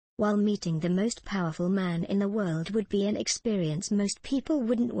While meeting the most powerful man in the world would be an experience most people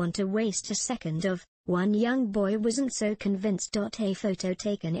wouldn't want to waste a second of, one young boy wasn't so convinced. A photo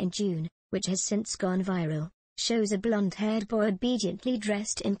taken in June, which has since gone viral, shows a blonde-haired boy obediently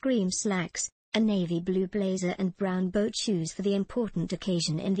dressed in cream slacks, a navy blue blazer and brown boat shoes for the important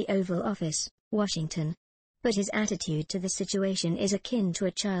occasion in the Oval Office, Washington. But his attitude to the situation is akin to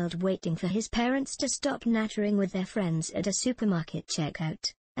a child waiting for his parents to stop nattering with their friends at a supermarket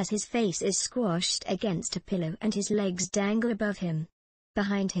checkout, as his face is squashed against a pillow and his legs dangle above him.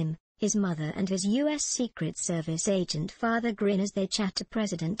 Behind him, his mother and his U.S. Secret Service agent father grin as they chat to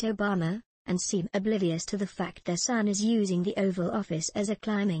President Obama, and seem oblivious to the fact their son is using the Oval Office as a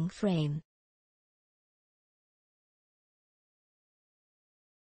climbing frame.